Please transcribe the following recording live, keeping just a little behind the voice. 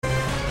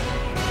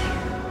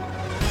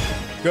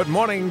Good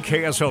morning.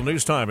 KSL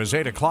News Time is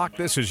 8 o'clock.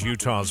 This is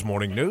Utah's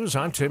Morning News.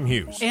 I'm Tim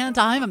Hughes. And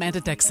I'm Amanda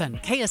Dixon.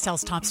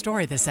 KSL's top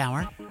story this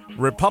hour.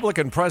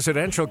 Republican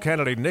presidential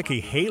candidate Nikki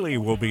Haley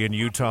will be in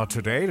Utah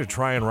today to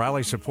try and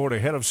rally support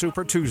ahead of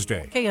Super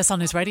Tuesday. KSL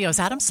News Radio's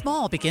Adam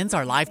Small begins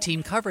our live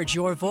team coverage.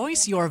 Your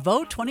Voice, Your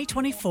Vote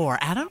 2024.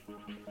 Adam?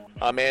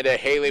 Amanda,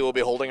 Haley will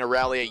be holding a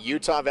rally at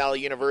Utah Valley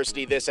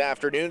University this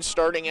afternoon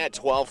starting at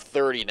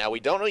 12:30. Now,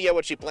 we don't know yet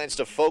what she plans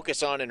to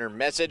focus on in her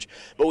message,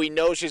 but we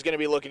know she's going to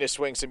be looking to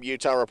swing some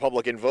Utah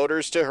Republican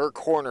voters to her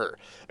corner.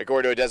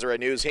 According to a Deseret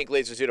News Hinckley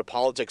Institute of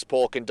Politics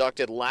poll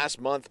conducted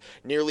last month,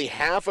 nearly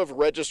half of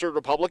registered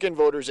Republican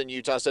voters in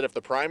Utah said if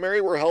the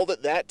primary were held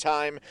at that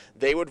time,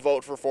 they would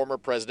vote for former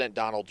President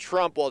Donald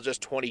Trump, while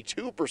just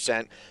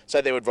 22%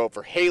 said they would vote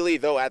for Haley,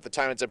 though at the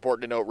time it's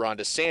important to note Ron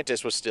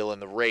DeSantis was still in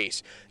the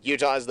race.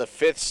 Utah is the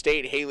fifth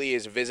state Haley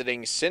is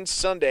visiting since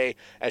Sunday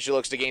as she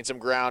looks to gain some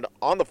ground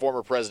on the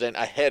former president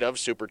ahead of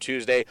Super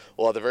Tuesday.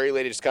 We'll have the very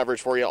latest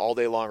coverage for you all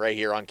day long right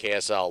here on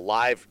KSL.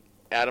 Live,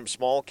 Adam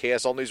Small,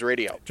 KSL News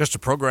Radio. Just a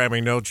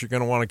programming note, you're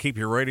going to want to keep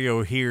your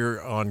radio here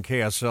on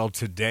KSL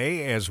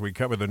today as we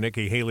cover the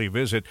Nikki Haley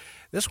visit.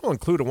 This will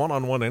include a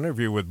one-on-one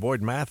interview with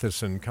Boyd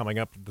Matheson coming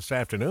up this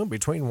afternoon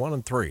between 1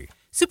 and 3.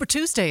 Super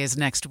Tuesday is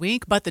next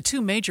week, but the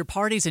two major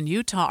parties in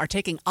Utah are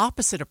taking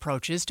opposite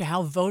approaches to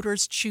how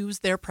voters choose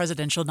their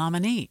presidential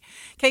nominee.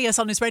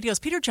 KSL News Radio's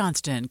Peter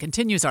Johnston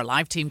continues our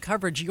live team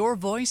coverage, Your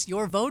Voice,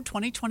 Your Vote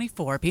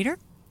 2024. Peter?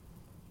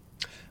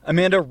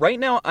 Amanda, right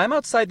now I'm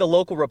outside the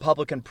local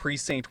Republican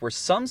precinct where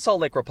some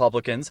Salt Lake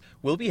Republicans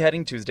will be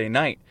heading Tuesday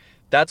night.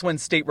 That's when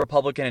state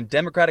Republican and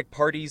Democratic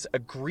parties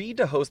agreed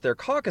to host their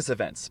caucus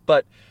events.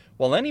 But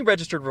while any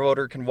registered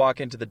voter can walk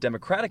into the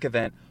Democratic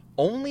event,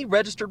 only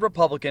registered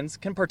Republicans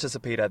can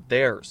participate at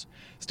theirs.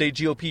 State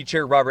GOP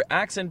Chair Robert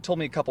Axon told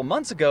me a couple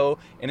months ago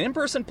an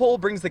in-person poll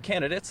brings the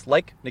candidates,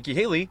 like Nikki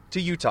Haley,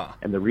 to Utah.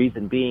 And the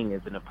reason being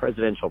is in a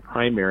presidential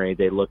primary,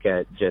 they look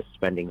at just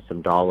spending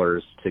some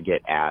dollars to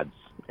get ads,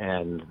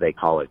 and they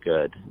call it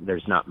good.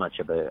 There's not much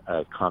of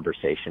a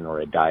conversation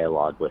or a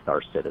dialogue with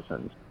our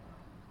citizens.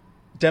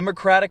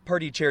 Democratic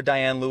Party Chair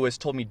Diane Lewis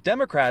told me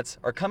Democrats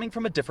are coming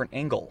from a different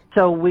angle.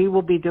 So we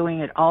will be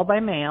doing it all by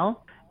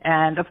mail.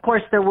 And, of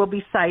course, there will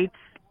be sites,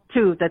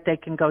 too, that they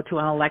can go to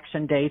on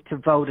Election Day to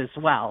vote as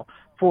well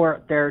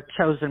for their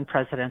chosen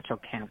presidential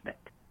candidate.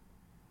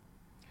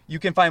 You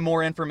can find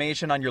more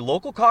information on your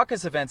local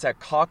caucus events at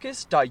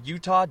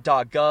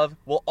caucus.utah.gov.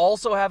 We'll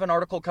also have an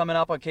article coming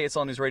up on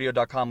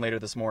KSLNewsRadio.com later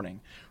this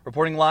morning.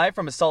 Reporting live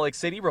from a Salt Lake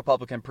City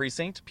Republican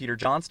precinct, Peter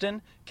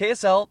Johnston,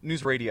 KSL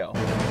News Radio.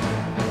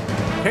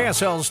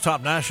 KSL's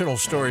top national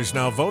stories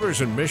now.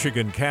 Voters in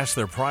Michigan cast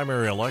their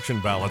primary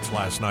election ballots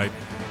last night.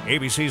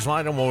 ABC's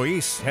Lionel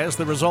Moise has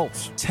the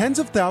results. Tens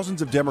of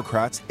thousands of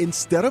Democrats,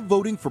 instead of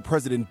voting for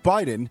President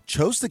Biden,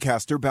 chose to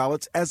cast their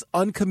ballots as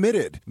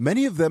uncommitted.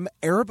 Many of them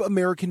Arab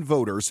American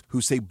voters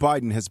who say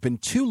Biden has been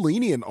too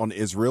lenient on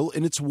Israel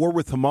in its war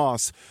with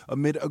Hamas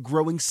amid a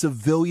growing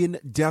civilian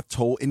death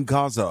toll in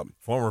Gaza.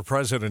 Former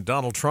President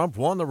Donald Trump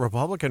won the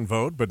Republican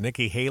vote, but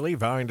Nikki Haley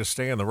vowing to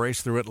stay in the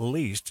race through at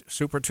least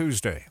Super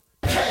Tuesday.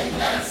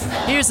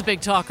 Here's a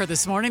big talker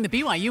this morning. The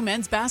BYU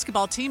men's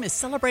basketball team is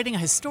celebrating a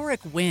historic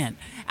win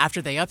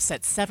after they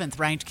upset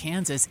 7th-ranked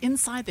Kansas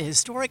inside the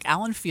historic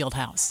Allen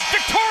Fieldhouse.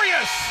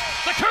 Victorious!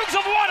 The Cougs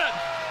have won it!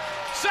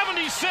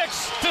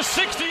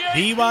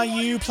 76-68.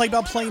 BYU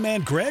play-by-play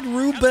man Greg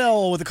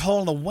Wrubell with a call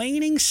in the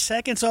waning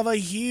seconds of a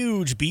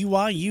huge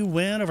BYU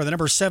win over the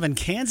number 7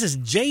 Kansas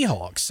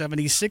Jayhawks,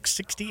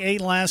 76-68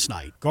 last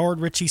night.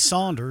 Guard Richie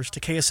Saunders to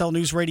KSL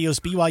News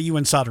Radio's BYU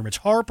insider Mitch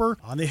Harper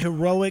on the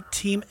heroic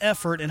team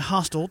effort in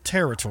hostile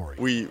territory.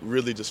 We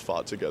really just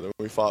fought together.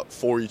 We fought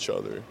for each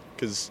other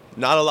because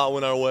not a lot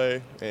went our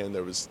way, and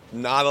there was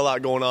not a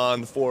lot going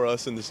on for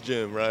us in this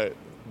gym, right?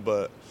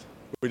 But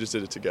we just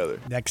did it together.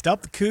 Next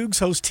up, the Cougs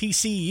host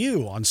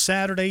TCU on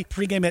Saturday.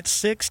 Pregame at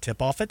 6,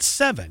 tip-off at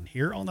 7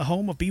 here on the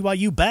home of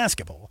BYU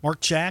basketball.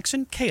 Mark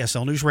Jackson,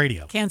 KSL News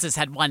Radio. Kansas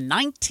had won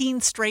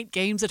 19 straight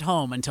games at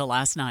home until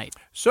last night.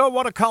 So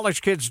what do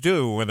college kids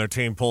do when their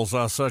team pulls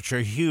off such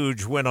a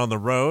huge win on the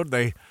road?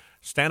 They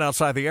stand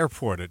outside the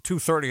airport at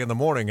 2:30 in the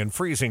morning in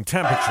freezing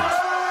temperatures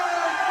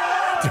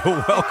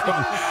to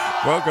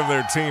welcome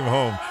their team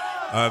home.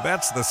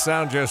 That's the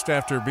sound just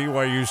after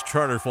BYU's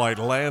charter flight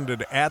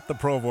landed at the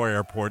Provo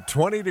Airport.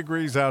 20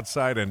 degrees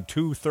outside and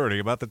 2:30,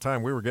 about the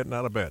time we were getting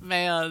out of bed.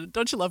 Man,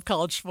 don't you love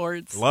college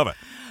sports? Love it.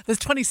 The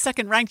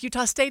 22nd-ranked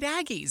Utah State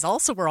Aggies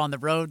also were on the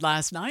road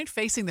last night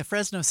facing the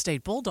Fresno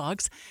State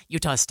Bulldogs.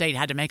 Utah State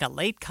had to make a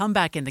late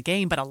comeback in the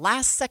game, but a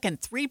last-second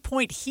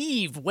three-point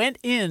heave went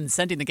in,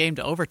 sending the game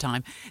to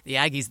overtime. The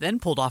Aggies then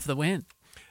pulled off the win.